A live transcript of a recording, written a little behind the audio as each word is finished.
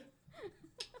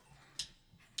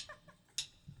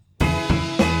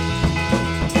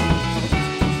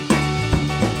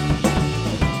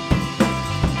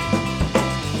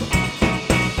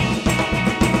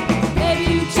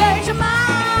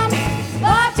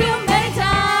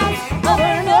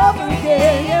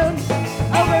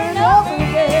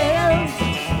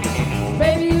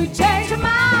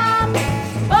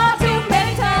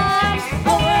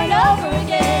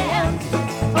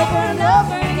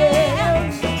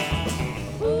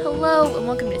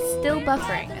Still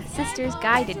Buffering, a sister's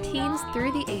guide to teens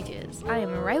through the ages. I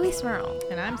am Riley Smurl.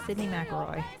 And I'm Sydney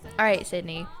McElroy. All right,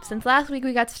 Sydney. Since last week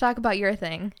we got to talk about your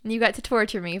thing, and you got to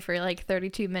torture me for like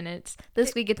 32 minutes,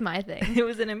 this week it's my thing. It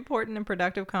was an important and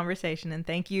productive conversation, and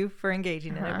thank you for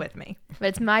engaging in it with me. But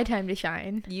it's my time to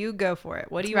shine. You go for it.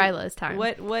 It's Ryla's time.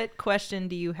 What question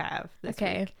do you have this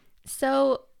week?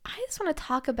 So I just want to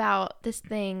talk about this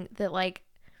thing that, like,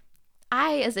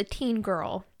 I, as a teen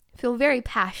girl, feel very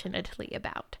passionately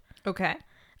about. Okay.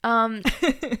 When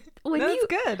That's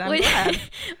good. I'm glad.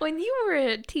 When you were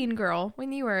a teen girl,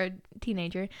 when you were a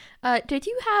teenager, did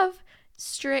you have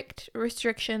strict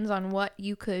restrictions on what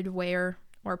you could wear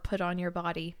or put on your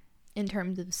body in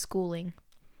terms of schooling?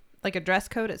 Like a dress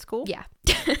code at school? Yeah.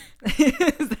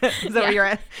 Is that what you're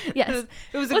at? Yes.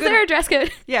 Was there a dress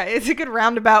code? Yeah, it's a good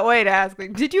roundabout way to ask.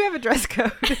 Like, did you have a dress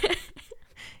code?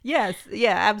 Yes.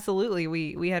 Yeah, absolutely.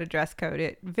 We had a dress code.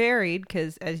 It varied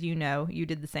because, as you know, you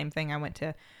did the same thing. I went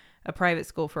to a private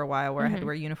school for a while where I had to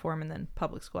wear a uniform, and then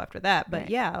public school after that. But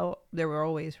yeah, there were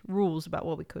always rules about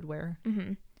what we could wear.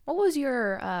 Mm-hmm. What was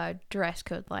your dress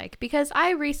code like? Because I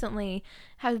recently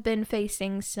have been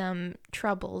facing some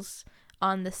troubles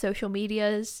on the social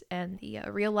medias and the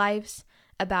real lives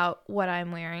about what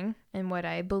I'm wearing and what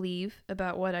I believe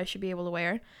about what I should be able to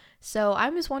wear. So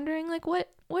I'm just wondering, like, what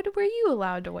were you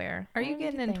allowed to wear? Are you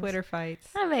getting in Twitter fights?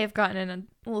 I may have gotten in a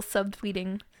little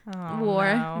subtweeting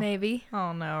war, no. Maybe.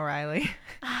 Oh no, Riley!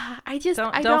 I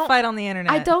don't fight on the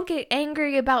internet. I don't get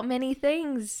angry about many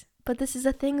things, but this is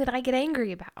a thing that I get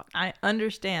angry about. I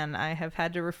understand. I have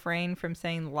had to refrain from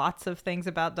saying lots of things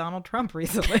about Donald Trump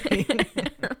recently.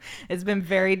 It's been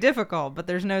very difficult, but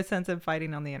there's no sense in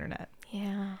fighting on the internet.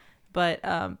 Yeah. But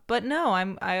no,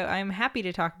 I'm happy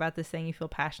to talk about this thing you feel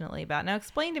passionately about. Now,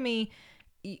 explain to me,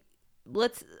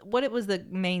 what it was the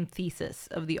main thesis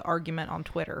of the argument on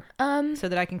Twitter, so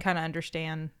that I can kind of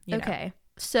understand. Okay.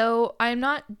 So I'm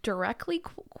not directly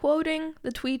quoting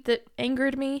the tweet that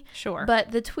angered me. Sure.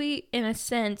 But the tweet, in a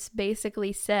sense,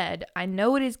 basically said, I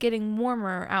know it is getting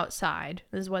warmer outside.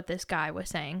 This is what this guy was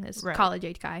saying, this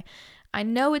college-age guy. I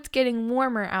know it's getting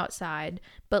warmer outside,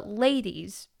 but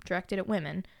ladies, directed at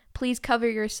women, please cover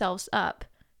yourselves up.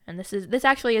 And this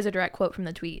actually is a direct quote from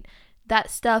the tweet.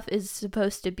 That stuff is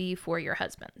supposed to be for your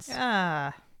husbands.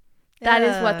 That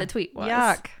is what the tweet was.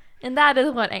 Yuck. And that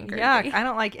is what angered me. I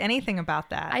don't like anything about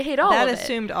that. I hate all of it. That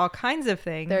assumed all kinds of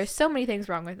things. There's so many things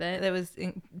wrong with it. That was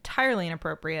entirely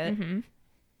inappropriate. Mm-hmm.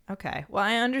 Okay. Well,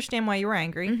 I understand why you were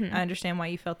angry. Mm-hmm. I understand why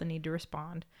you felt the need to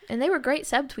respond. And they were great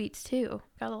subtweets, too.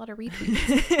 Got a lot of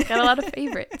retweets. Got a lot of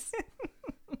favorites.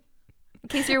 In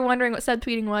case you're wondering what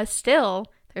subtweeting was, still,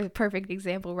 there's a perfect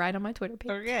example right on my Twitter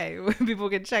page. Okay. People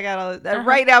can check out all that.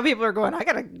 Right now, people are going, I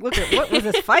got to look at what was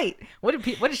this fight? What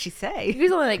did she say? It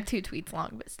was only like 2 tweets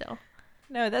long, but still.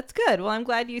 No, that's good. Well, I'm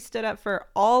glad you stood up for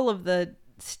all of the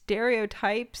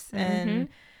stereotypes and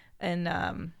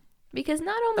because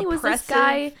not only was this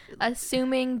guy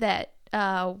assuming that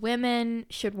women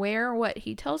should wear what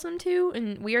he tells them to,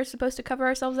 and we are supposed to cover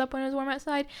ourselves up when it's warm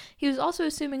outside, he was also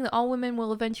assuming that all women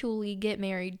will eventually get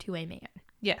married to a man.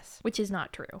 Yes. Which is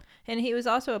not true. And he was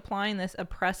also applying this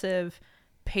oppressive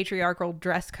patriarchal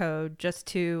dress code just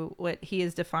to what he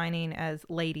is defining as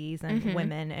ladies and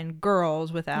women and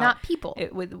girls without... Not people.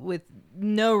 With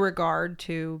no regard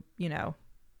to,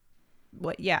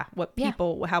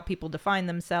 how people define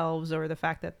themselves or the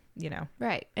fact that,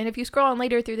 Right. And if you scroll on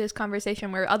later through this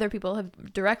conversation where other people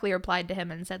have directly replied to him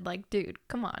and said, like, dude,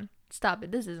 come on, stop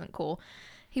it. This isn't cool.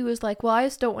 He was like, well, I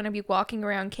just don't want to be walking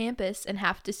around campus and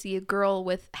have to see a girl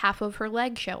with half of her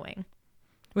leg showing.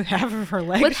 With half of her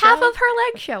leg half of her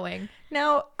leg showing.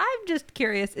 Now, I'm just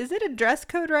curious, is it a dress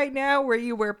code right now where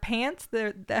you wear pants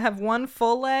that have one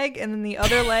full leg and then the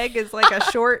other leg is like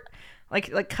a short...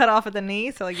 Like cut off at the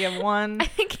knee, so like you have one. I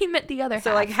think he meant the other half.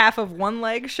 So like half of one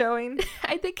leg showing.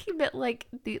 I think he meant like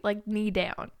the knee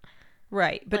down.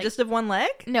 Right, but just of one leg?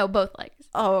 No, both legs.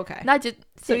 Oh, okay. Not just.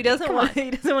 So he doesn't want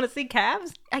to see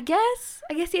calves. I guess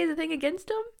he has a thing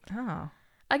against him. Oh.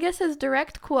 I guess his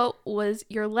direct quote was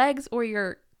your legs, or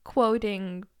you're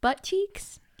quoting butt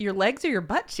cheeks. Your legs or your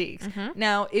butt cheeks. Mm-hmm.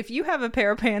 Now, if you have a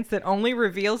pair of pants that only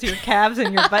reveals your calves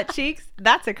and your butt cheeks,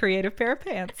 that's a creative pair of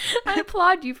pants. I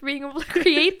applaud you for being able to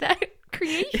create that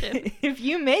creation. If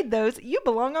you made those, you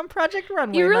belong on Project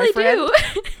Runway, you really my friend.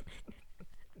 do.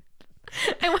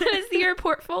 I want to see your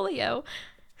portfolio.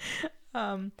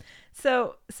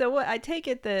 So what I take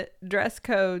it that dress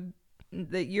codes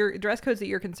that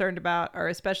you're concerned about are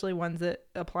especially ones that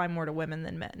apply more to women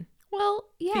than men. Well,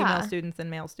 yeah. Female students and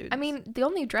male students. I mean, the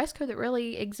only dress code that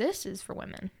really exists is for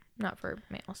women, not for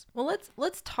males. Well,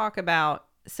 let's talk about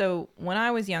so when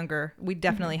I was younger, we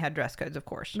definitely had dress codes, of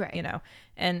course, Right. you know,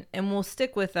 and we'll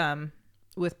stick with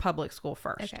public school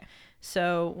first. Okay.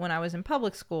 So when I was in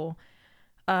public school,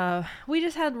 we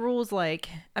just had rules like,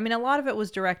 I mean, a lot of it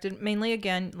was directed mainly,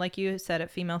 again, like you said, at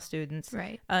female students.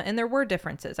 Right. And there were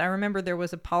differences. I remember there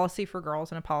was a policy for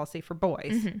girls and a policy for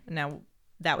boys. Mm-hmm. Now,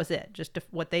 that was it. Just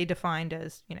what they defined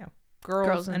as, you know,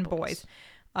 girls and boys.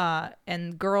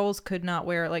 And girls could not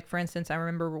wear, like, for instance, I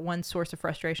remember one source of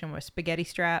frustration was spaghetti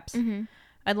straps. Mm-hmm.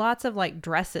 I had lots of, like,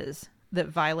 dresses that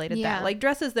violated that. Like,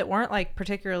 dresses that weren't, like,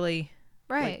 particularly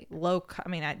Right. like, low. I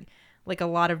mean, like a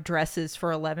lot of dresses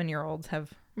for 11-year-olds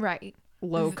have Right.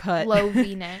 low cut, low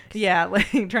V-necks. yeah, like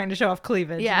trying to show off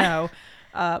cleavage. Yeah.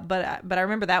 No. But I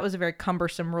remember that was a very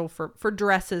cumbersome rule for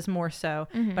dresses more so.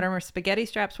 Mm-hmm. But I remember spaghetti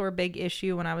straps were a big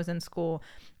issue when I was in school,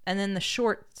 and then the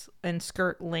shorts and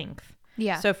skirt length.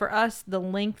 Yeah. So for us, the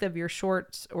length of your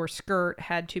shorts or skirt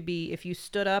had to be, if you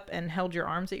stood up and held your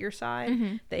arms at your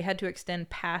side, they had to extend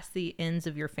past the ends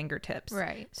of your fingertips.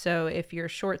 Right. So if your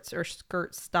shorts or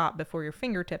skirt stopped before your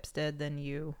fingertips did, then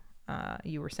you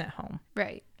were sent home.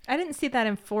 Right. I didn't see that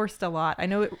enforced a lot. I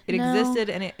know it No. existed,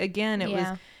 and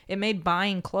it made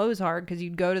buying clothes hard because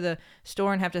you'd go to the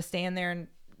store and have to stand there and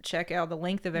check out the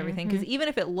length of everything. Because even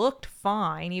if it looked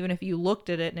fine, even if you looked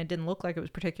at it and it didn't look like it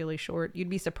was particularly short, you'd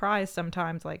be surprised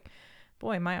sometimes. Like,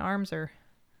 boy, my arms are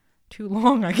too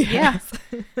long, I guess.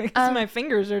 Yeah. My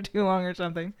fingers are too long or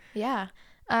something. Yeah.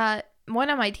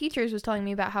 One of my teachers was telling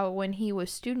me about how when he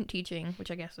was student teaching, which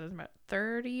I guess was about 20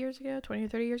 or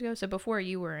 30 years ago, so before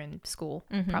you were in school,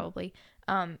 probably,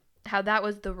 how that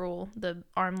was the rule, the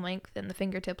arm length and the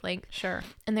fingertip length. Sure.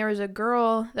 And there was a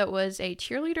girl that was a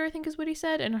cheerleader, I think is what he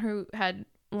said, and who had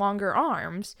longer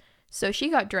arms. So she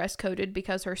got dress coded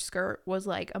because her skirt was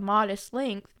like a modest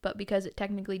length, but because it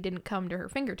technically didn't come to her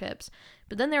fingertips.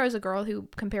 But then there was a girl who,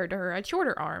 compared to her, had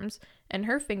shorter arms, and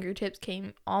her fingertips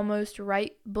came almost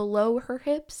right below her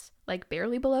hips, like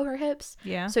barely below her hips.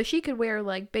 Yeah. So she could wear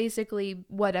like basically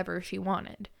whatever she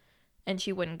wanted, and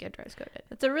she wouldn't get dress coded.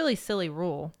 It's a really silly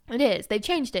rule. It is. They've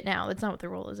changed it now. That's not what the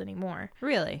rule is anymore.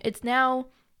 Really? It's now,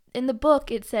 in the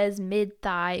book, it says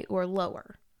mid-thigh or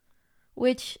lower,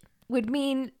 which would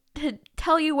mean to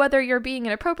tell you whether you're being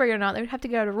inappropriate or not, they would have to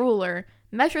get out a ruler,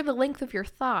 measure the length of your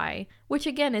thigh, which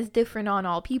again is different on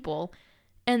all people,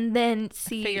 and then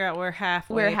figure out where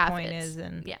halfway point is.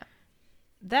 And yeah,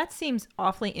 that seems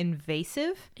awfully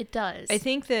invasive. it does. I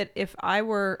think that if I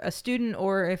were a student,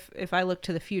 or if I look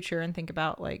to the future and think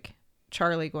about like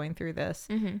Charlie going through this,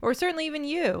 or certainly even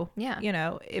you, Yeah. you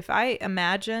know, if I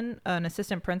imagine an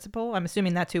assistant principal, I'm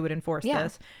assuming that's who would enforce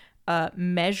this,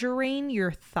 measuring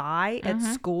your thigh at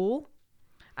school,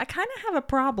 I kind of have a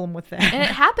problem with that. And it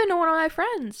happened to one of my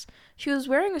friends. She was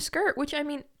wearing a skirt, which, I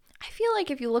mean, I feel like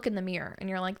if you look in the mirror and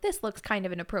you're like, this looks kind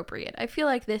of inappropriate, I feel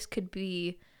like this could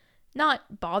be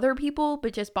not bother people,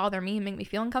 but just bother me and make me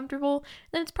feel uncomfortable,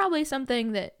 then it's probably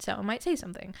something that someone might say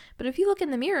something. But if you look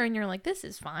in the mirror and you're like, this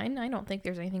is fine, I don't think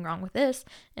there's anything wrong with this,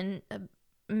 and a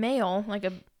male, like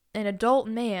an adult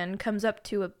man, comes up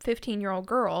to a 15-year-old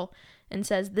girl and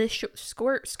says, this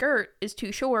skirt is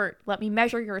too short, let me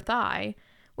measure your thigh,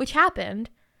 which happened,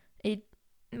 it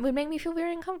would make me feel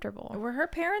very uncomfortable. Were her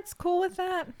parents cool with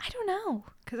that? I don't know.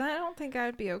 Because I don't think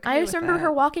I'd be okay I just with remember that.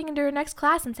 her walking into her next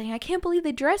class and saying, I can't believe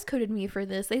they dress coded me for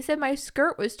this. They said my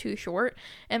skirt was too short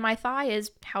and my thigh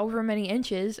is however many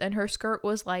inches, and her skirt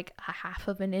was like a half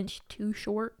of an inch too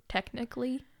short,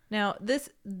 technically. Now,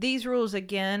 these rules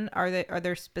again, are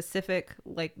they specific,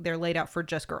 like they're laid out for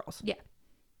just girls? Yeah.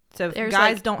 So if There's,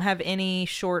 guys like- don't have any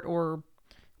short or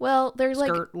Well, there's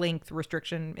skirt length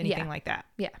restriction, anything Yeah. like that.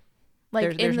 Yeah.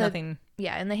 Like There's nothing.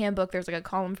 Yeah, in the handbook, there's like a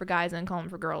column for guys and a column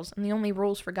for girls. And the only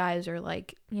rules for guys are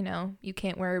like, you know, you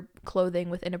can't wear clothing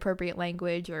with inappropriate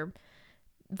language or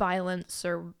violence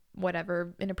or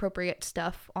whatever inappropriate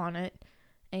stuff on it.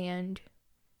 And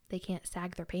they can't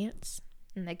sag their pants.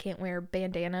 And they can't wear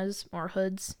bandanas or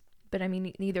hoods. But I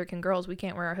mean, neither can girls. We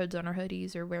can't wear our hoods on our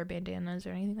hoodies or wear bandanas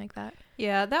or anything like that.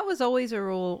 Yeah, that was always a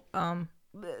rule.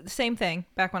 Same thing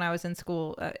back when I was in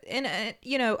school.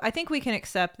 You know, I think we can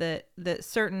accept that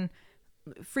certain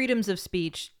freedoms of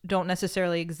speech don't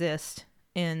necessarily exist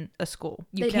in a school.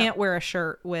 You They can't don't. wear a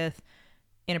shirt with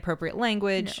inappropriate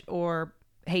language or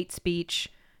hate speech,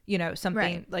 you know, something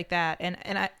Right. like that. And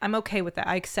I'm okay with that.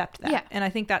 I accept that. Yeah. And I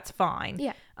think that's fine.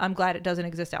 Yeah. I'm glad it doesn't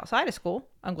exist outside of school.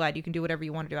 I'm glad you can do whatever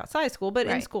you want to do outside of school. But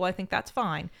in Right. school, I think that's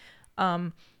fine.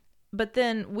 But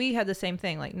then we had the same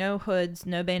thing, like no hoods,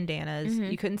 no bandanas.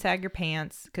 You couldn't sag your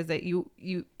pants because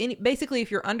basically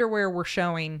if your underwear were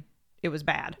showing, it was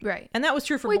bad. Right. And that was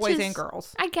true for Which boys is- and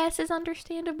girls. I guess is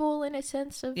understandable in a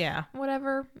sense of Yeah.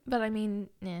 whatever. But I mean,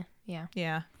 yeah.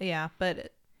 Yeah. Yeah.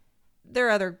 But there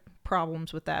are other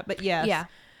problems with that. But yes. Yeah.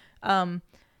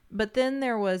 But then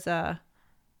there was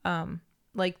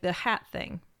like the hat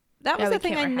thing. That was we the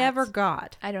thing I can't wear never hats.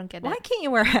 got. I don't get Why it. can't you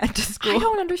wear a hat to school? I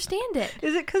don't understand it.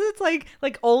 Is it because it's like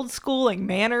old school, like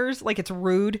manners? Like it's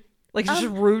rude? Like it's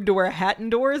just rude to wear a hat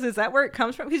indoors? Is that where it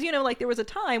comes from? Because, like there was a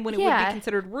time when it would be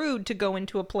considered rude to go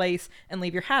into a place and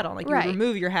leave your hat on. Like you would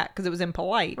remove your hat because it was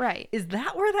impolite. Right. Is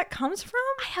that where that comes from?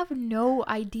 I have no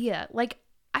idea. Like,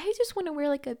 I just want to wear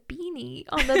like a beanie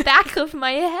on the back of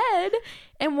my head.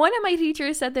 And one of my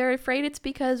teachers said they're afraid it's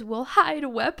because we'll hide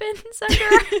weapons under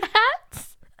our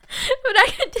hats. But I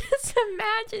could just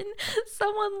imagine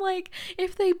someone, like,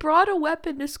 if they brought a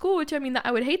weapon to school, which, I mean,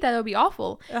 I would hate that. It would be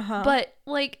awful. But,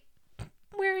 like,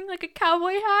 wearing, like, a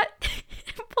cowboy hat,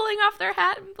 pulling off their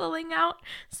hat and pulling out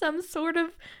some sort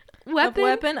of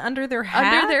weapon under their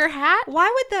hat? Why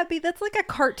would that be? That's like a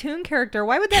cartoon character.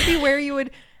 Why would that be where you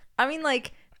would... I mean,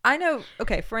 like, I know...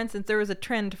 Okay, for instance, there was a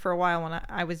trend for a while when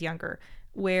I was younger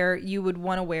where you would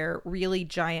want to wear really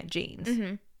giant jeans.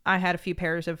 Mm-hmm. I had a few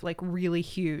pairs of like really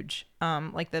huge,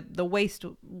 like the waist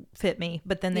fit me,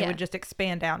 but then they would just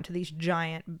expand out into these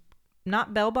giant,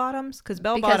 not bell bottoms, because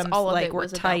bottoms like were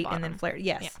tight and then flared.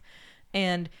 Yes. Yeah.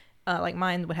 And like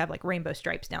mine would have like rainbow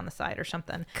stripes down the side or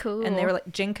something. Cool. And they were like,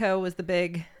 Jinko was the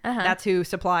big, that's who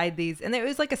supplied these. And it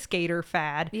was like a skater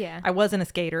fad. Yeah. I wasn't a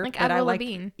skater. Like but Avril I liked,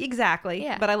 Lavigne. Exactly.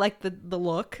 Yeah. But I liked the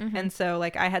look. Mm-hmm. And so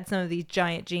like I had some of these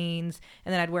giant jeans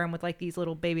and then I'd wear them with like these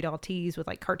little baby doll tees with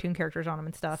like cartoon characters on them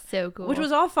and stuff. So cool. Which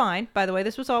was all fine. By the way,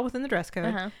 this was all within the dress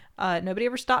code. Nobody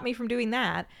ever stopped me from doing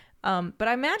that. But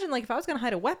I imagine, like, if I was going to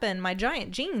hide a weapon, my giant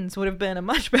jeans would have been a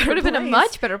much better place. Would have been a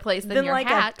much better place than your like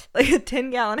hat. Like a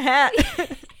 10-gallon hat.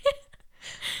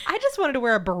 I just wanted to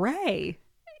wear a beret.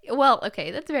 Well,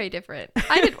 okay, that's very different.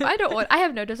 I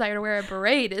have no desire to wear a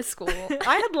beret to school.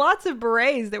 I had lots of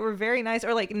berets that were very nice,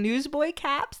 or like newsboy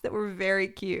caps that were very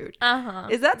cute.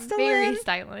 Is that still very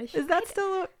stylish? Is that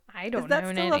still? I don't know. Is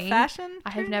that still a fashion? I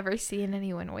have never seen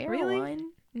anyone wear really? one.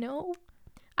 No.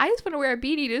 I just want to wear a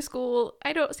beanie to school.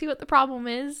 I don't see what the problem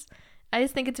is. I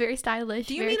just think it's very stylish.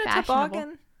 Do you mean a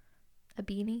toboggan? A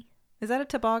beanie? Is that a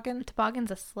toboggan? A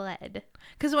toboggan's a sled.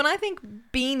 Because when I think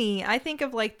beanie, I think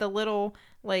of like the little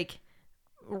like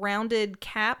rounded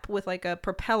cap with like a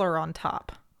propeller on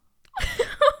top.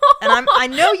 And I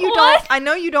know you don't. I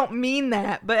know you don't mean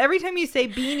that, but every time you say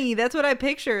beanie, that's what I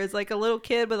picture. Is like a little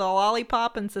kid with a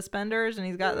lollipop and suspenders, and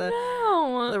he's got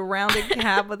the rounded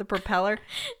cap with a propeller.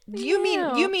 Do you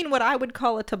mean what I would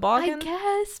call a toboggan? I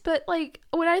guess, but like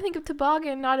when I think of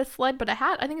toboggan, not a sled but a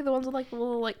hat, I think of the ones with like the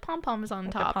little like pom poms on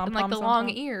top and like the long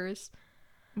ears.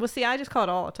 Well, see, I just call it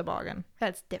all a toboggan.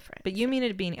 That's different. But you mean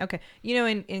a beanie? Okay,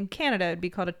 in Canada it'd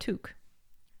be called a toque.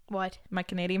 What? My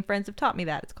Canadian friends have taught me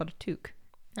that it's called a toque.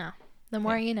 Oh, the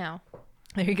more you know.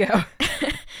 There you go.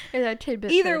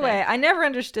 Either way, I never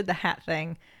understood the hat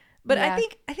thing. But yeah.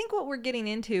 I think what we're getting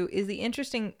into is the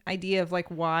interesting idea of like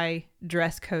why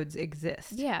dress codes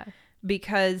exist. Yeah.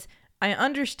 Because I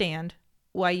understand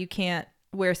why you can't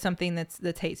wear something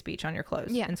that's hate speech on your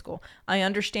clothes in school. I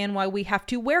understand why we have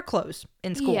to wear clothes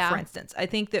in school, for instance. I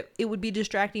think that it would be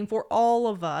distracting for all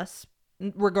of us,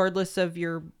 regardless of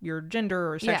your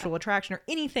gender or sexual attraction or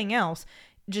anything else.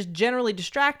 Just generally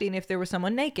distracting if there was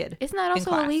someone naked. Isn't that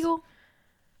also illegal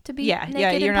to be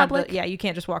naked you're in public? You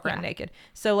can't just walk around naked.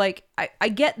 So like I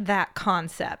get that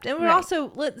concept, and we're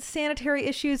also sanitary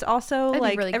issues. Also, that'd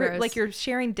like really gross. like you're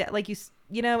sharing like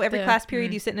every class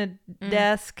period you sit in a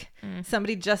desk.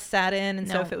 Somebody just sat in, and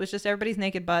so if it was just everybody's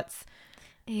naked butts.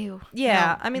 Ew.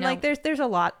 Yeah, I mean, like there's a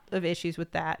lot of issues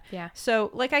with that. Yeah.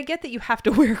 So like I get that you have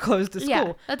to wear clothes to school.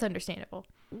 Yeah, that's understandable.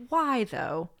 Why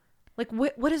though? Like,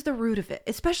 what is the root of it?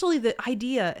 Especially the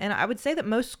idea, and I would say that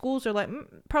most schools are like,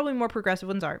 probably more progressive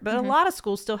ones aren't, but a lot of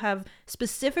schools still have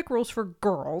specific rules for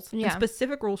girls and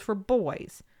specific rules for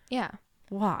boys. Yeah.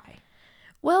 Why?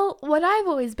 Well, what I've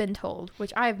always been told,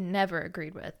 which I've never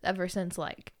agreed with ever since,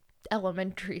 like,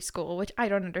 elementary school, which I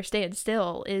don't understand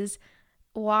still, is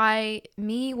why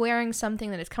me wearing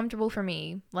something that is comfortable for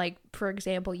me, like, for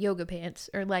example, yoga pants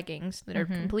or leggings that are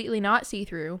completely not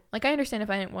see-through. Like, I understand if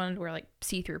I didn't want to wear, like,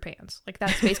 see-through pants. Like,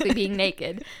 that's basically being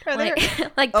naked.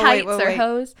 Like tights or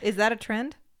hose. Is that a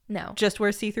trend? No. Just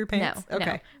wear see-through pants? No.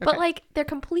 Okay. But, like, they're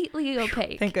completely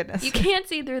opaque. Thank goodness. You can't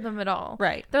see through them at all.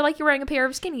 Right. They're like you're wearing a pair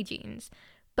of skinny jeans.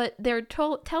 But they're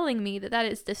telling me that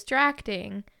is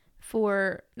distracting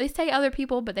for, they say other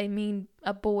people, but they mean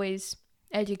a boy's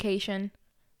education.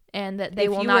 And that they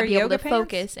will not be able to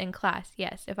focus in class.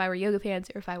 Yes, if I wear yoga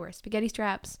pants or if I wear spaghetti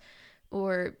straps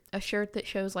or a shirt that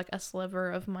shows like a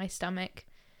sliver of my stomach,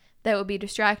 that would be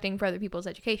distracting for other people's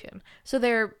education. So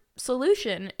they're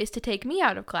solution is to take me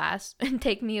out of class and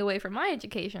take me away from my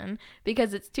education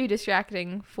because it's too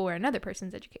distracting for another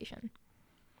person's education.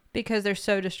 Because they're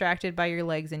so distracted by your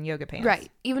legs in yoga pants. Right.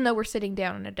 Even though we're sitting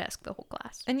down in a desk the whole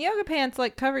class. And yoga pants,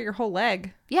 like, cover your whole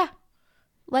leg. Yeah.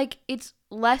 Like, it's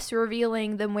less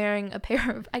revealing than wearing a pair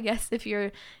of, I guess, if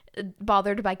you're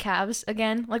bothered by calves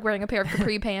again, like wearing a pair of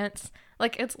capri pants.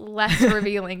 Like, it's less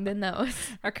revealing than those.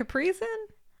 Are capris in?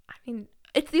 I mean,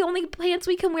 it's the only pants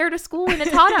we can wear to school when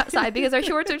it's hot outside because our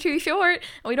shorts are too short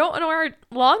and we don't want to wear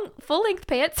long, full-length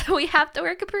pants, so we have to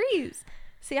wear capris.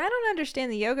 See, I don't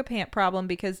understand the yoga pant problem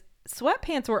because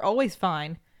sweatpants were always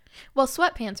fine. Well,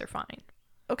 sweatpants are fine.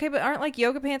 Okay, but aren't like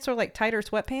yoga pants or like tighter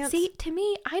sweatpants? See, to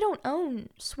me, I don't own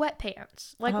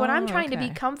sweatpants. Like when I'm trying to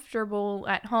be comfortable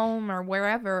at home or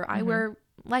wherever, I wear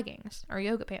leggings or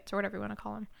yoga pants or whatever you want to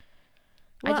call them.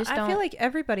 Well, I feel like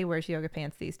everybody wears yoga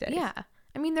pants these days. Yeah.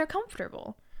 I mean, they're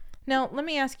comfortable. Now, let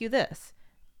me ask you this.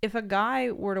 If a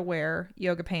guy were to wear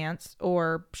yoga pants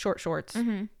or short shorts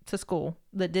to school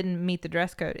that didn't meet the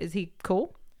dress code, is he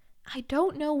cool? I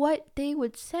don't know what they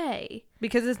would say.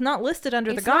 Because it's not listed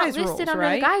under the guys' rules, right? It's not listed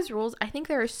under the guys' rules. I think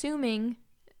they're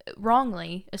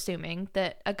wrongly assuming,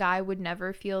 that a guy would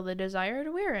never feel the desire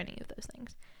to wear any of those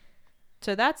things.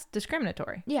 So that's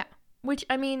discriminatory. Yeah. Which,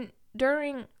 I mean,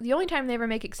 the only time they ever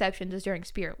make exceptions is during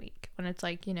Spirit Week, when it's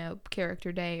like,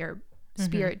 Character Day or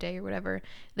Spirit Day or whatever.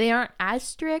 They aren't as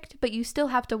strict, but you still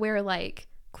have to wear like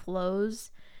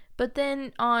clothes. But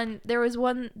then there was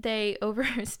one day over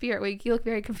Spirit Week. You look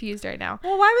very confused right now.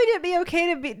 Well, why would it be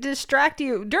okay to distract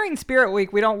you during Spirit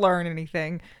Week? We don't learn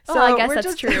anything. So I guess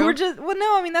that's true.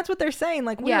 No, I mean, that's what they're saying.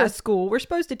 Like, we're a school. We're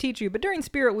supposed to teach you. But during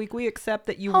Spirit Week, we accept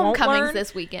that you won't learn. Homecoming's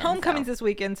this weekend. This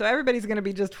weekend. So everybody's going to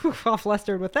be just all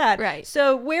flustered with that. Right.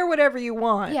 So wear whatever you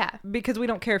want. Yeah. Because we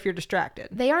don't care if you're distracted.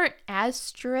 They aren't as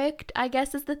strict, I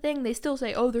guess, is the thing. They still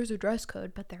say, there's a dress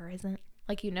code, but there isn't.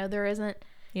 Like, there isn't.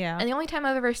 Yeah. And the only time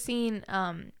I've ever seen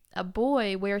a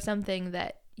boy wear something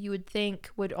that you would think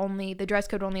the dress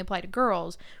code only apply to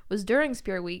girls was during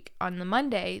Spirit Week on the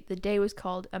Monday. The day was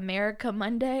called America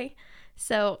Monday.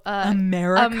 So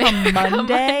America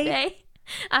Monday?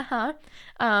 Uh-huh.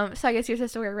 So I guess you're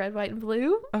supposed to wear red, white, and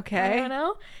blue. Okay. I don't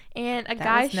know. And that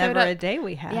guy was never a day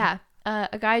we had. Yeah.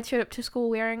 A guy showed up to school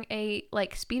wearing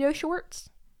Speedo shorts.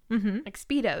 Mm-hmm. Like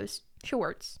Speedos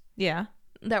shorts. Yeah.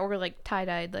 That were like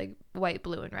tie-dyed, like white,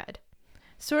 blue, and red.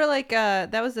 Sort of like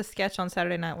that was a sketch on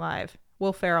Saturday Night Live.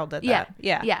 Will Ferrell did that.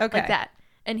 Yeah. Okay. Like that.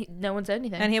 And no one said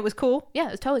anything. And it was cool? Yeah,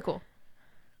 it was totally cool.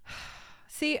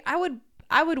 See, I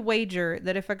would wager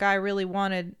that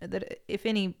if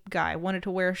any guy wanted to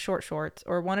wear short shorts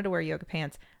or wanted to wear yoga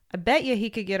pants, I bet you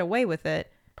he could get away with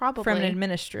it. Probably. From an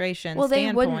administration standpoint.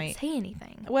 They wouldn't say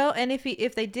anything. Well, and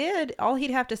if they did, all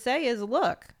he'd have to say is,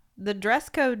 look, the dress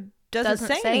code doesn't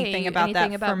say anything about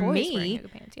that for me.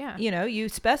 Pants. Yeah. You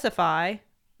specify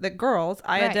that girls,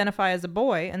 I identify as a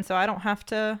boy, and so I don't have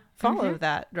to follow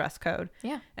that dress code.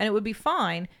 Yeah. And it would be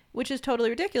fine, which is totally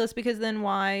ridiculous because then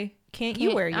why can't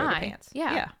you wear yoga pants?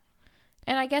 Yeah.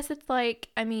 And I guess it's like,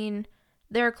 I mean,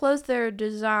 there are clothes that are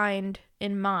designed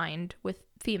in mind with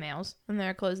females, and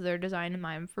there are clothes that are designed in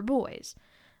mind for boys.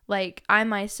 Like, I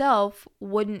myself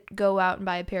wouldn't go out and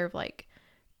buy a pair of like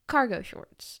cargo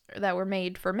shorts that were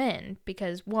made for men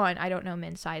because, one, I don't know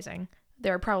men's sizing.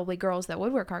 There are probably girls that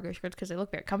would wear cargo shorts because they look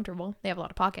very comfortable. They have a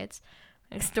lot of pockets.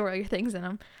 You can store all your things in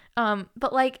them.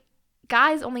 But like,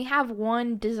 guys only have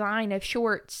one design of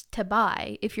shorts to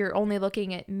buy if you're only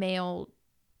looking at male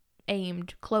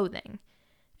aimed clothing,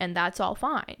 and that's all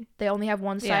fine. They only have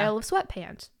one style of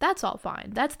sweatpants. That's all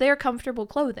fine. That's their comfortable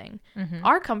clothing.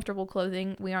 Our comfortable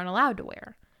clothing we aren't allowed to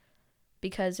wear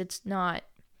because it's not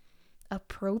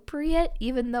appropriate,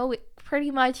 even though it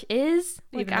pretty much is.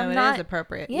 Like, even though it is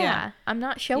appropriate. Yeah. I'm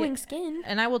not showing skin.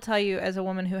 And I will tell you, as a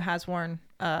woman who has worn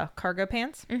cargo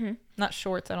pants, not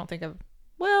shorts, I don't think of.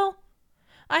 Well,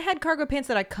 I had cargo pants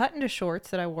that I cut into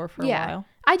shorts that I wore for a while.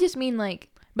 I just mean like.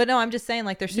 But no, I'm just saying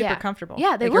like they're super comfortable.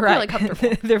 Yeah, they look really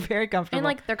comfortable. They're very comfortable. And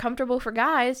like they're comfortable for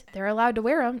guys. They're allowed to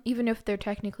wear them, even if they're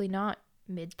technically not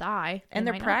mid-thigh. And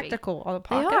they're practical. All the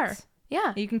pockets. They are.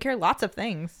 Yeah. You can carry lots of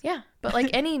things. Yeah. But like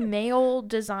any male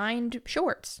designed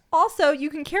shorts. Also, you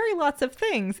can carry lots of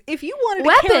things. If you wanted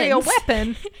to carry a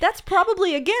weapon, that's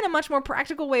probably, again, a much more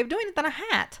practical way of doing it than a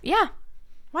hat. Yeah.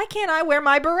 Why can't I wear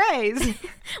my berets?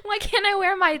 Why can't I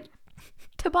wear my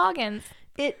toboggans?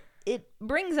 It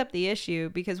brings up the issue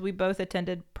because we both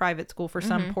attended private school for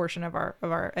some portion of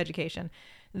our education.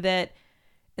 That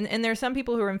and there are some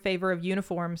people who are in favor of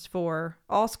uniforms for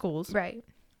all schools. Right.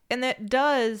 And that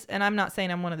does, and I'm not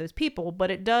saying I'm one of those people, but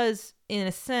it does, in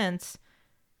a sense,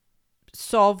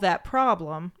 solve that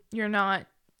problem. You're not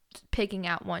picking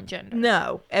out one gender.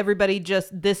 No, everybody just,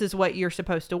 this is what you're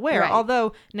supposed to wear. Right.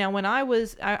 Although now when I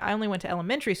only went to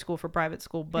elementary school for private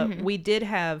school, but we did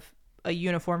have a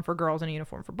uniform for girls and a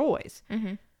uniform for boys.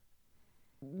 Mm-hmm.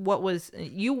 What was,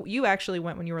 you actually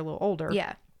went when you were a little older.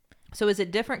 Yeah. So is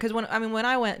it different? Because when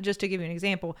I went, just to give you an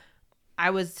example, I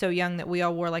was so young that we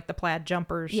all wore like the plaid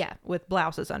jumpers with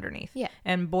blouses underneath. Yeah.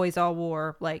 And boys all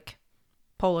wore like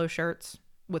polo shirts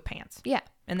with pants. Yeah.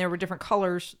 And there were different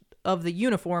colors of the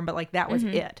uniform, but like that was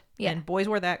it. Yeah. And boys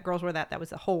wore that, girls wore that. That was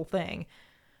the whole thing.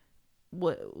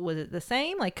 Was it the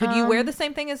same? Like, could you wear the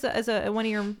same thing as a one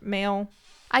of your male?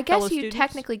 I guess you students?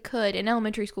 technically could. In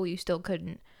elementary school, you still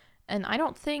couldn't. And I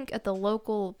don't think at the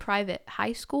local private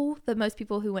high school that most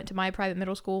people who went to my private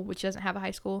middle school, which doesn't have a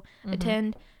high school,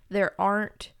 attend, there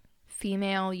aren't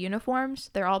female uniforms.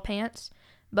 They're all pants.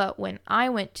 But when I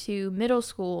went to middle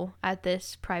school at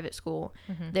this private school,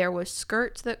 there was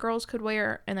skirts that girls could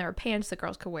wear and there were pants that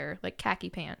girls could wear, like khaki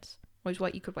pants was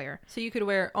what you could wear. So you could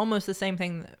wear almost the same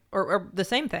thing or the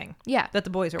same thing that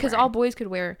the boys are wearing. Because all boys could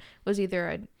wear was either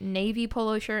a navy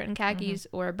polo shirt and khakis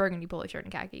or a burgundy polo shirt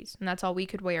and khakis. And that's all we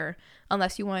could wear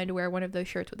unless you wanted to wear one of those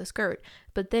shirts with a skirt.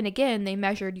 But then again, they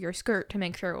measured your skirt to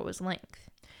make sure it was length.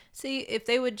 See, if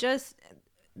they would just,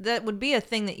 that would be a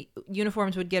thing that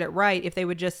uniforms would get it right if they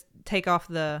would just take off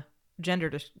the gender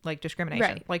discrimination.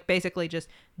 Right. Like basically just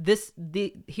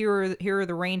here are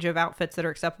the range of outfits that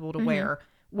are acceptable to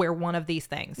wear one of these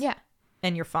things. Yeah.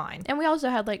 And you're fine. And we also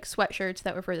had like sweatshirts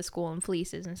that were for the school and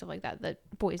fleeces and stuff like that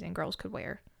boys and girls could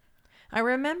wear. I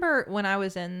remember when I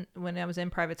was in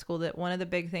private school that one of the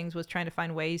big things was trying to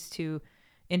find ways to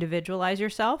individualize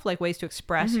yourself, like ways to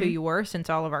express who you were, since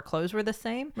all of our clothes were the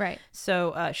same. Right.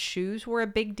 So shoes were a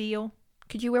big deal.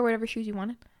 Could you wear whatever shoes you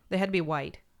wanted? They had to be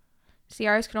white. See,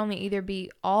 ours could only either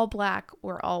be all black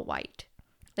or all white.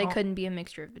 They couldn't be a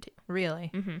mixture of the two.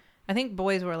 Really? Mm-hmm. I think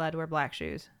boys were allowed to wear black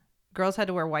shoes. Girls had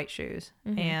to wear white shoes.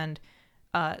 And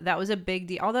that was a big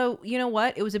deal. Although, you know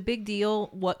what? It was a big deal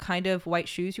what kind of white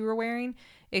shoes you were wearing,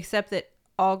 except that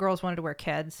all girls wanted to wear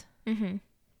Keds. Mm-hmm.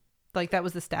 Like, that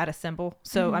was the status symbol.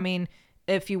 So, I mean,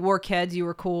 if you wore Keds, you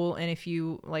were cool. And if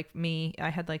you, like me, I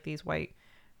had, like, these white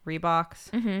Reeboks.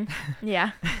 Mm-hmm.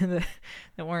 Yeah.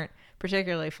 that weren't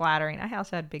particularly flattering. I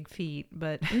also had big feet,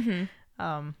 but,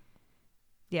 yeah.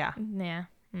 Yeah.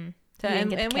 Mm. So,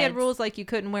 and we had rules like you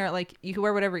couldn't wear, like, you could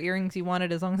wear whatever earrings you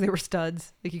wanted as long as they were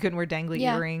studs. Like, you couldn't wear dangly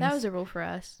earrings. That was a rule for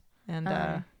us.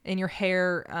 And in your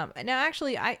hair. Now,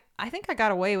 actually, I think I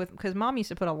got away with, because Mom used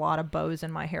to put a lot of bows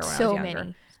in my hair when I was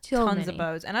younger. Tons of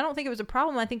bows. And I don't think it was a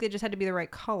problem. I think they just had to be the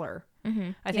right color.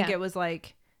 Mm-hmm. I think it was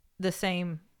like the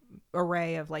same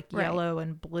array of like yellow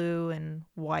and blue and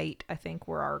white, I think,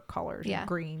 were our colors. Yeah. And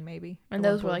green, maybe. And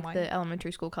those were like the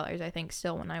elementary school colors, I think,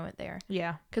 still when I went there.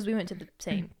 Yeah. Because we went to the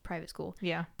same private school.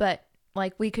 Yeah. But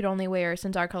like we could only wear,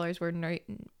 since our colors were navy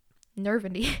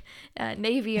and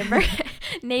navy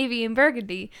and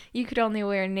burgundy, you could only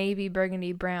wear navy,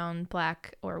 burgundy, brown,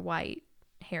 black, or white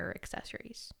hair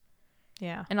accessories.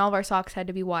 Yeah. And all of our socks had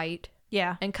to be white.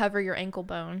 Yeah. And cover your ankle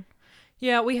bone.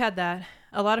 Yeah, we had that.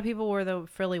 A lot of people wore the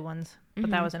frilly ones,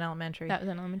 but that was in elementary. That was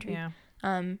in elementary. Yeah.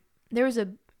 There was a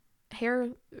hair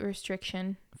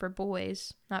restriction for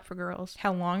boys, not for girls.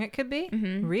 How long it could be?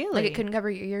 Mm-hmm. Really? Like it couldn't cover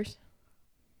your ears.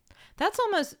 That's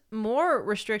almost more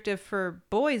restrictive for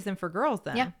boys than for girls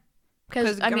then. Yeah.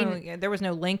 Because I mean, there was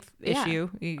no length issue.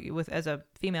 With as a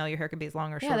female, your hair could be as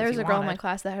long or short. Yeah, there was a girl in my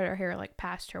class that had her hair like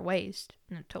past her waist,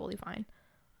 and totally fine.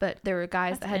 But there were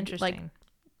guys that had like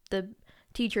the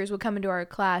teachers would come into our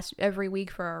class every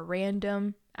week for a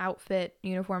random outfit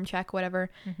uniform check, whatever,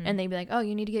 and they'd be like, "Oh,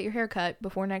 you need to get your hair cut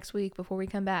before next week, before we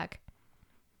come back."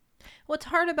 What's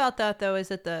hard about that though is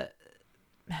that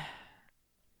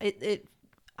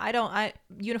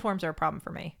uniforms are a problem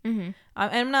for me. Mm-hmm.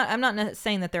 I'm not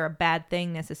saying that they're a bad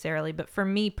thing necessarily, but for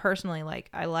me personally, like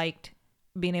I liked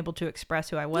being able to express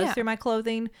who I was through my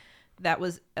clothing. That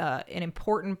was an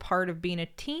important part of being a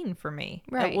teen for me.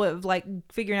 Right. Like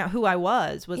figuring out who I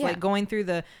was like going through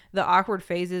the awkward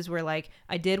phases where like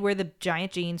I did wear the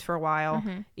giant jeans for a while,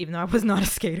 even though I was not a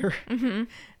skater. Mm-hmm.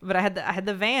 But I had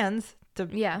the Vans to,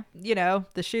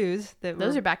 the shoes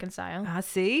those are back in style.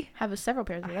 See, have several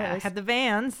pairs of those. I had the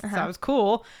Vans, so I was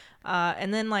cool.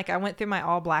 And then like I went through my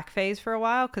all black phase for a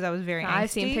while because I was very angsty.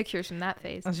 I've seen pictures from that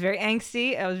phase. I was very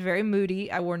angsty. I was very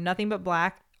moody. I wore nothing but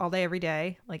black all day, every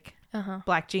day. Like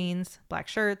black jeans, black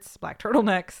shirts, black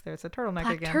turtlenecks. There's a turtleneck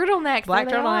again. Black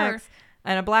turtlenecks.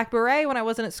 And a black beret when I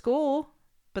wasn't at school.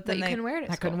 But then you couldn't wear it at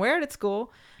school. I couldn't wear it at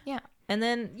school. Yeah. And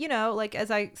then, like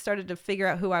as I started to figure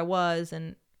out who I was,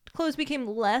 and clothes became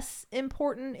less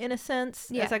important in a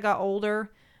sense as I got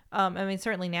older. I mean,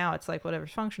 certainly now it's like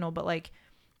whatever's functional, but like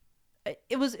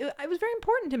it was very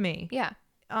important to me. Yeah.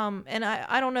 And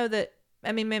I don't know that,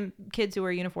 I mean, kids who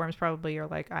wear uniforms probably are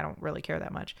like, I don't really care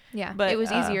that much. Yeah. But it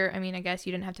was easier. I mean, I guess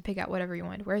you didn't have to pick out whatever you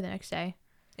wanted to wear the next day.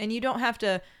 And you don't have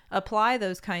to apply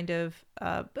those kind of,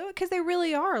 because they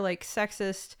really are like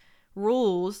sexist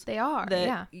rules. They are.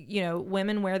 That, you know,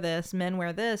 women wear this, men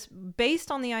wear this,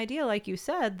 based on the idea, like you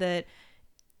said,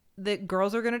 that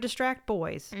girls are going to distract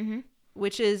boys,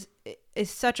 which is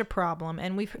such a problem.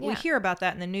 And we hear about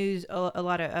that in the news a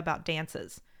lot about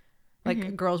dances.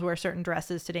 Like girls wear certain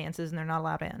dresses to dances and they're not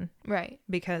allowed in. Right.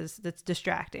 Because that's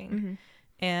distracting.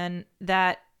 And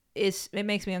that it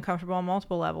makes me uncomfortable on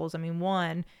multiple levels. I mean,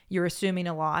 one, you're assuming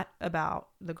a lot about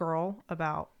the girl,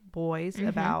 about boys,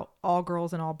 about all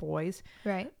girls and all boys.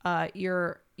 Right.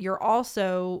 You're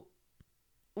also,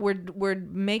 we're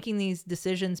making these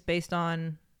decisions based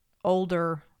on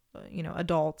older,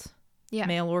 adults,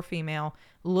 male or female,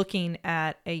 looking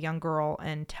at a young girl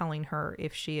and telling her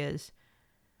if she is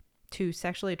too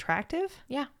sexually attractive.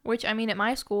 Yeah. Which, I mean, at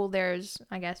my school, there's,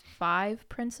 I guess, 5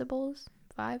 principals.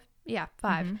 5? Yeah,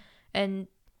 5. And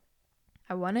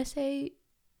I want to say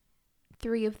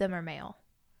 3 of them are male.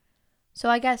 So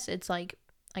I guess it's like,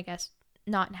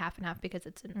 not half and half because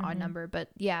it's an odd number. But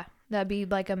yeah, that'd be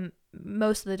like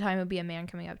most of the time it would be a man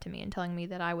coming up to me and telling me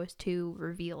that I was too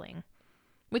revealing.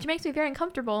 Which makes me very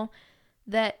uncomfortable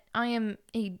that I am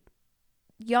a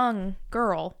young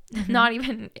girl. I'm not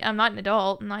an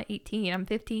adult. I'm not 18. I'm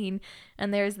 15.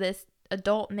 And there's this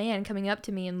adult man coming up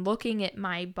to me and looking at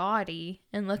my body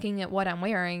and looking at what I'm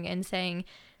wearing and saying,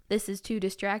 this is too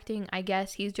distracting. I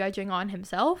guess he's judging on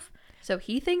himself. So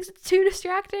he thinks it's too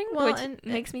distracting, which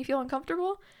makes me feel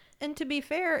uncomfortable. And to be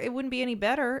fair, it wouldn't be any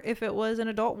better if it was an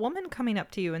adult woman coming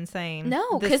up to you and saying,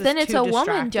 no, because then it's a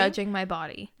woman judging my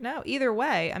body. No, either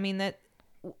way. I mean, that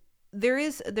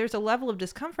there's a level of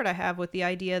discomfort I have with the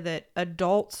idea that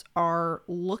adults are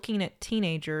looking at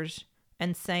teenagers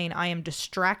and saying, I am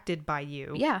distracted by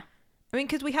you. Yeah. I mean,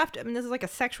 because we have to, I mean, this is like a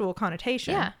sexual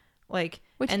connotation. Yeah. Like,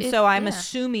 so I'm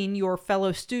assuming your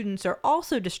fellow students are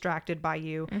also distracted by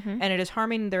you and it is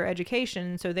harming their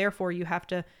education. So therefore you have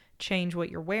to change what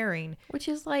you're wearing. Which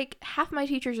is like half my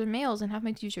teachers are males and half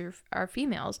my teachers are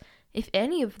females. If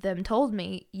any of them told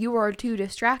me you are too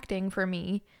distracting for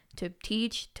me to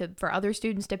teach, for other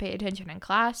students to pay attention in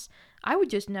class, I would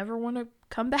just never want to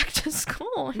come back to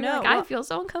school. I feel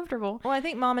so uncomfortable. Well, I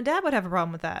think mom and dad would have a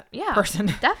problem with that. Yeah,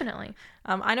 person. Definitely.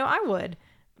 I know I would,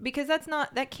 because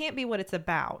that can't be what it's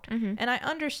about. And I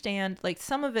understand, like,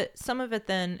 some of it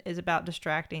then is about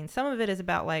distracting. Some of it is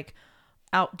about like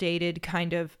outdated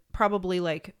kind of, probably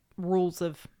like rules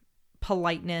of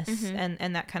politeness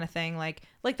and that kind of thing, like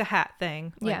the hat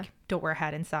thing, like don't wear a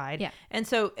hat inside. And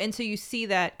so you see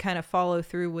that kind of follow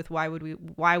through with why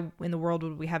in the world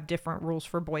would we have different rules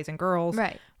for boys and girls?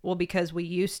 Right. Well, because we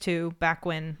used to back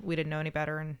when we didn't know any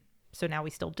better, and so now we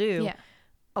still do.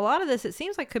 A lot of this, it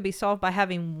seems like, could be solved by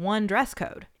having one dress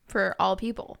code for all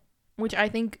people, which I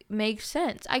think makes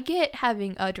sense. I get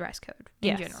having a dress code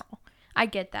in general. I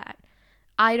get that.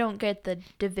 I don't get the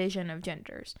division of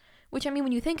genders. Which, I mean,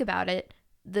 when you think about it,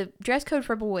 the dress code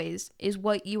for boys is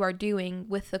what you are doing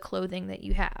with the clothing that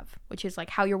you have, which is like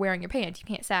how you're wearing your pants. You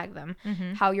can't sag them.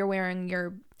 How you're wearing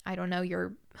your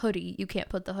hoodie. You can't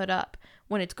put the hood up.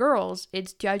 When it's girls,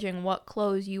 it's judging what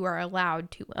clothes you are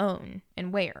allowed to own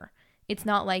and wear. It's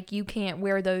not like you can't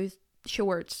wear those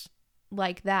shorts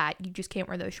like that. You just can't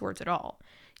wear those shorts at all.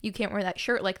 You can't wear that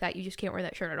shirt like that. You just can't wear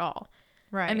that shirt at all.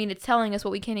 Right. I mean, it's telling us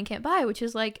what we can and can't buy, which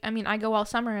is like, I mean, I go all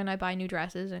summer and I buy new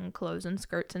dresses and clothes and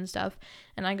skirts and stuff,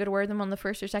 and I go to wear them on the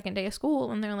first or second day of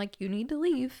school, and they're like, you need to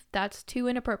leave. That's too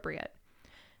inappropriate.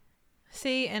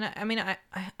 See, and I mean,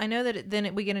 I know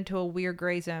that we get into a weird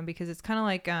gray zone, because it's kind of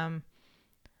like,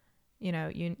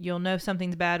 you'll know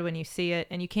something's bad when you see it,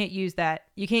 and you can't use that.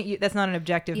 That's not an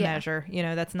objective measure.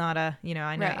 That's not a,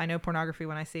 I know pornography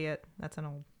when I see it. That's an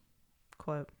old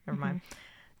quote. Never mind.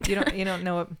 You don't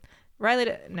know what.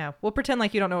 Riley, no. We'll pretend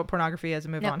like you don't know what pornography is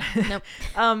and move on.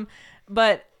 Nope.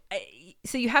 But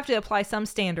so you have to apply some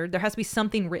standard. There has to be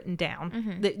something written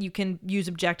down that you can use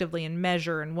objectively and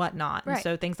measure and whatnot. Right. And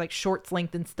so things like shorts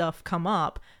length and stuff come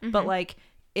up. But like,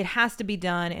 it has to be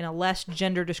done in a less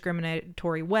gender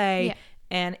discriminatory way. Yeah.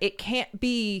 And it can't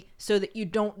be so that you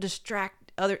don't distract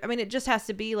it just has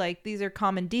to be like, these are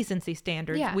common decency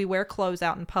standards. Yeah. We wear clothes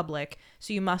out in public,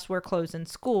 so you must wear clothes in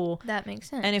school. That makes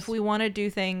sense. And if we want to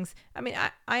do things,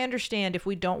 I understand if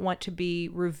we don't want to be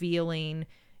revealing,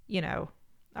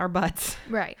 our butts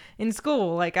in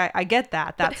school. Like, I get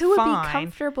that. That's fine. But who would be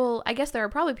comfortable? I guess there are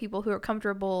probably people who are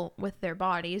comfortable with their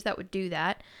bodies that would do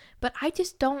that. But I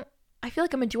just don't I feel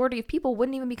like a majority of people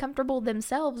wouldn't even be comfortable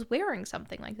themselves wearing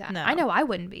something like that. No. I know I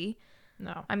wouldn't be.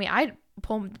 No. I mean, I'd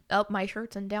pull up my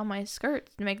shirts and down my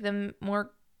skirts to make them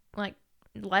more, like,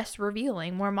 less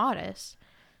revealing, more modest.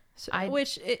 So,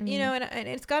 you know, and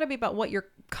it's got to be about what you're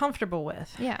comfortable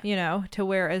with. Yeah. You know, to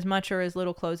wear as much or as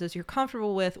little clothes as you're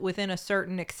comfortable with within a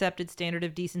certain accepted standard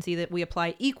of decency that we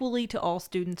apply equally to all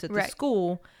students at the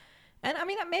school. And I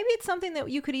mean, maybe it's something that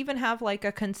you could even have like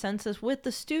a consensus with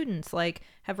the students, like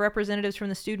have representatives from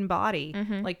the student body,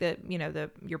 like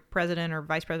your president or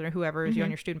vice president, whoever is on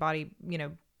your student body, you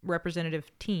know,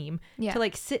 representative team to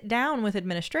like sit down with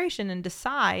administration and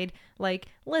decide, like,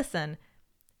 listen,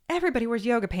 everybody wears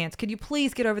yoga pants. Could you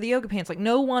please get over the yoga pants? Like,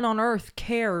 no one on earth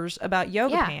cares about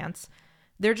yoga pants.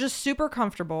 They're just super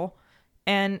comfortable.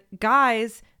 And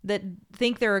guys that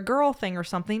think they're a girl thing or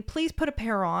something, please put a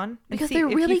pair on. Because they're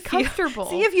really comfortable.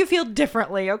 See if you feel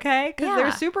differently, okay? Because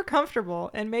they're super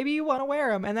comfortable. And maybe you want to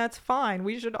wear them, and that's fine.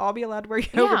 We should all be allowed to wear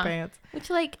yoga pants. Which,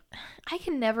 like, I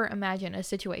can never imagine a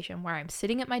situation where I'm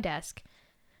sitting at my desk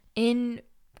in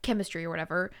chemistry or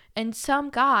whatever, and some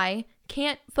guy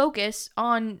can't focus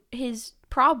on his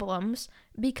problems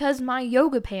because my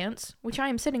yoga pants, which I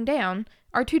am sitting down,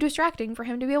 are too distracting for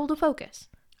him to be able to focus.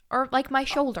 Or like my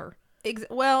shoulder.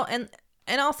 Well, and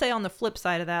I'll say on the flip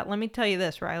side of that, let me tell you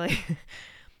this, Riley.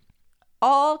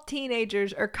 All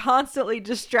teenagers are constantly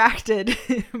distracted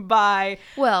by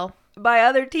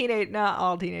other not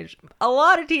all teenagers, a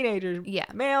lot of teenagers,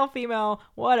 male, female,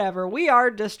 whatever. We are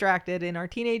distracted in our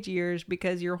teenage years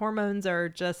because your hormones are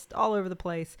just all over the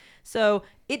place. So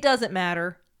it doesn't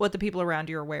matter what the people around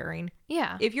you are wearing.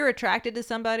 Yeah. If you're attracted to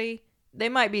somebody, they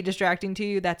might be distracting to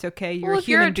you. That's okay. You're a human being.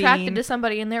 If you're attracted to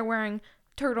somebody and they're wearing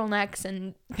turtlenecks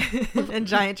and and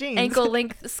giant jeans,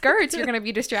 ankle-length skirts, you're going to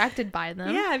be distracted by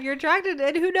them. Yeah, if you're attracted,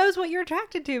 and who knows what you're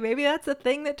attracted to? Maybe that's the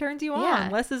thing that turns you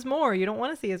on. Less is more. You don't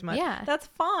want to see as much. Yeah. That's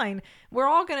fine. We're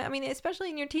all going to, I mean, especially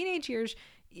in your teenage years,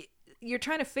 you're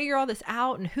trying to figure all this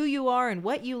out and who you are and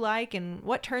what you like and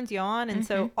what turns you on. And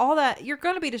so all that, you're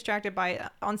going to be distracted by it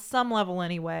on some level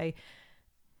anyway.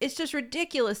 It's just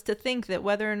ridiculous to think that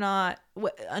whether or not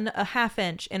a half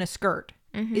inch in a skirt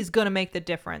is going to make the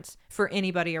difference for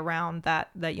anybody around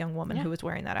that young woman who was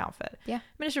wearing that outfit. Yeah. I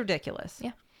mean, it's ridiculous.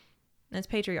 Yeah. And it's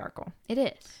patriarchal. It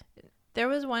is. There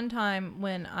was one time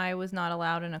when I was not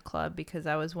allowed in a club because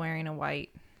I was wearing a white,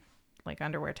 like,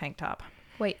 underwear tank top.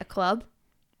 Wait, a club?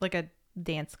 Like a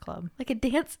dance club. Like a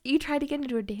dance? You tried to get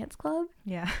into a dance club?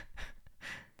 Yeah.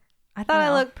 I thought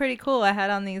I looked pretty cool. I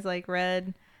had on these, like,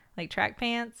 red, like, track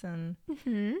pants and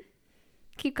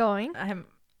keep going. I have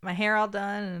my hair all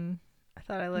done and I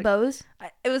thought I looked bows.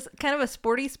 It was kind of a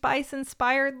Sporty Spice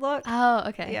inspired look. Oh,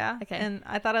 okay. Yeah. Okay. And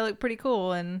I thought I looked pretty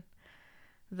cool in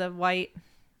the white,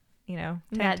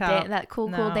 tank top. That cool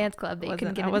dance club that you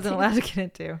couldn't get into. I wasn't allowed to get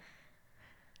into.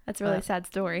 That's a really sad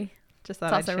story. Just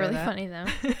thought it's also really funny though.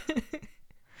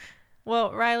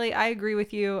 Well, Riley, I agree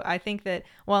with you. I think that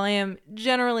while I am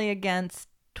generally against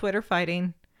Twitter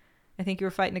fighting, I think you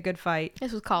were fighting a good fight.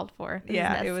 This was called for.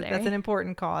 That's an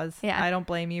important cause. Yeah. I don't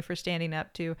blame you for standing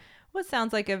up to what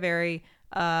sounds like a very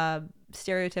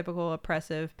stereotypical,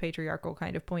 oppressive, patriarchal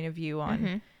kind of point of view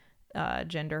on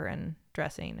gender and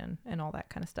dressing and all that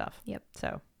kind of stuff. Yep.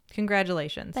 So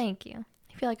congratulations. Thank you.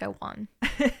 I feel like I won.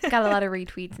 Got a lot of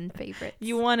retweets and favorites.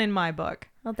 You won in my book.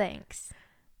 Well, thanks.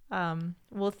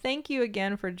 Well, thank you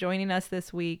again for joining us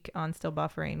this week on Still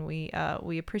Buffering.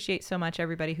 We appreciate so much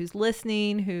everybody who's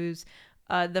listening, who's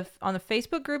on the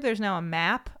Facebook group. There's now a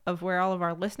map of where all of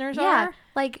our listeners are. Yeah,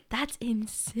 like that's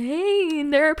insane.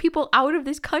 There are people out of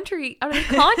this country, out of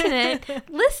the continent,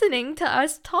 listening to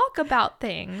us talk about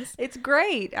things. It's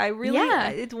great.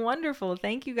 It's wonderful.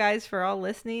 Thank you guys for all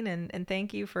listening, and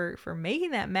thank you for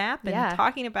making that map and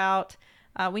talking about.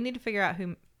 We need to figure out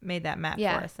who made that map for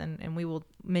us, and we will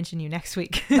mention you next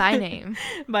week by name.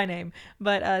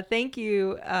 But thank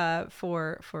you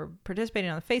for participating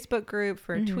on the Facebook group,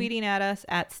 for tweeting at us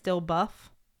at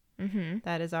stillbuff.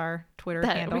 That is our Twitter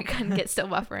handle. We couldn't get Still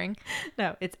Buffering.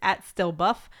 No, it's at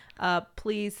stillbuff.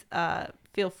 Please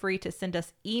feel free to send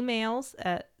us emails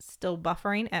at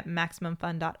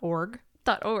stillbuffering@maximumfun.org.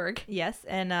 Yes,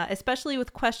 and especially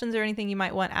with questions or anything you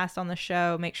might want asked on the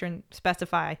show, make sure and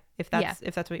specify if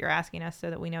that's what you're asking us, so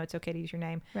that we know it's okay to use your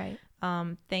name. Right.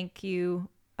 Thank you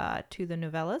to the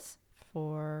Novellas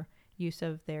for use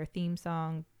of their theme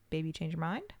song, "Baby Change Your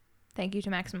Mind." Thank you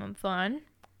to Maximum Fun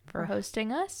for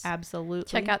hosting us. Absolutely.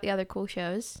 Check out the other cool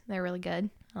shows; they're really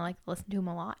good. I like to listen to them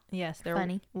a lot. Yes, they're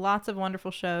funny. Lots of wonderful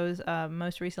shows.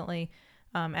 Most recently,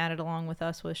 added along with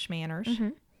us was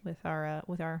Schmanners with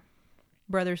our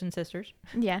brothers and sisters.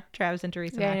 Yeah. Travis and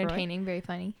Teresa. Very entertaining, very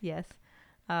funny. Yes.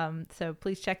 So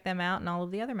please check them out and all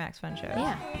of the other Max Fun shows.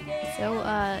 Yeah. So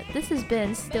this has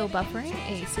been Still Buffering,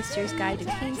 a sister's guide to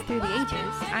teens through the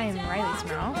ages. I am Riley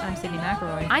Smurl. I'm Sydney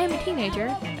McElroy. I am a teenager.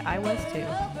 And I was too.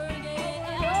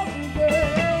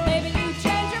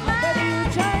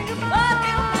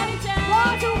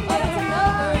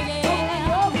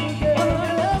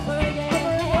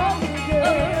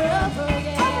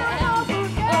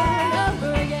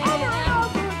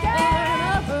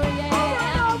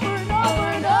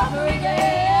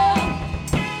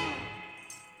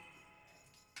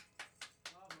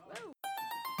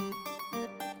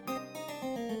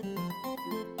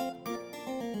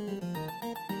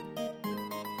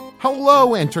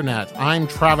 Hello, Internet. I'm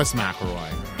Travis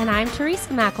McElroy. And I'm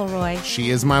Teresa McElroy. She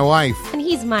is my wife. And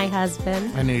he's my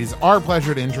husband. And it is our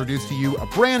pleasure to introduce to you a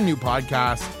brand new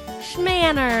podcast,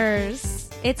 Schmanners.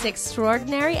 It's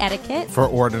extraordinary etiquette for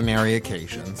ordinary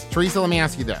occasions. Teresa, let me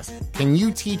ask you this. Can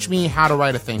you teach me how to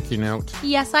write a thank you note?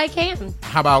 Yes, I can.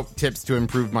 How about tips to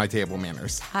improve my table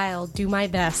manners? I'll do my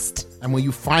best. And will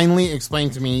you finally explain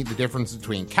to me the difference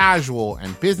between casual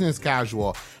and business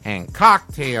casual and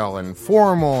cocktail and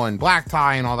formal and black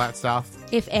tie and all that stuff?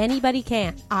 If anybody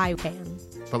can, I can.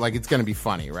 But it's going to be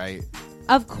funny, right?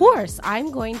 Of course,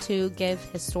 I'm going to give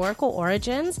historical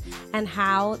origins and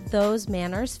how those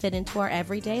manners fit into our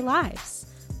everyday lives.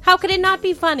 How could it not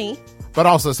be funny? But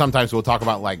also sometimes we'll talk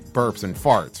about burps and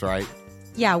farts, right?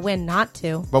 Yeah, when not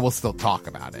to. But we'll still talk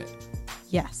about it.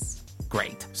 Yes.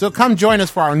 Great. So come join us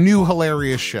for our new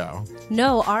hilarious show.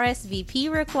 No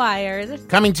RSVP required.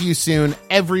 Coming to you soon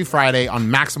every Friday on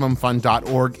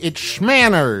MaximumFun.org. It's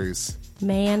Schmanners.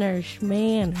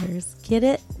 Manners. Get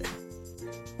it?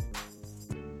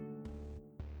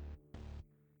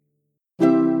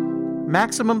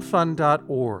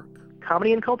 MaximumFun.org.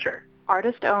 Comedy and culture.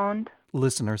 Artist owned.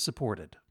 Listener supported.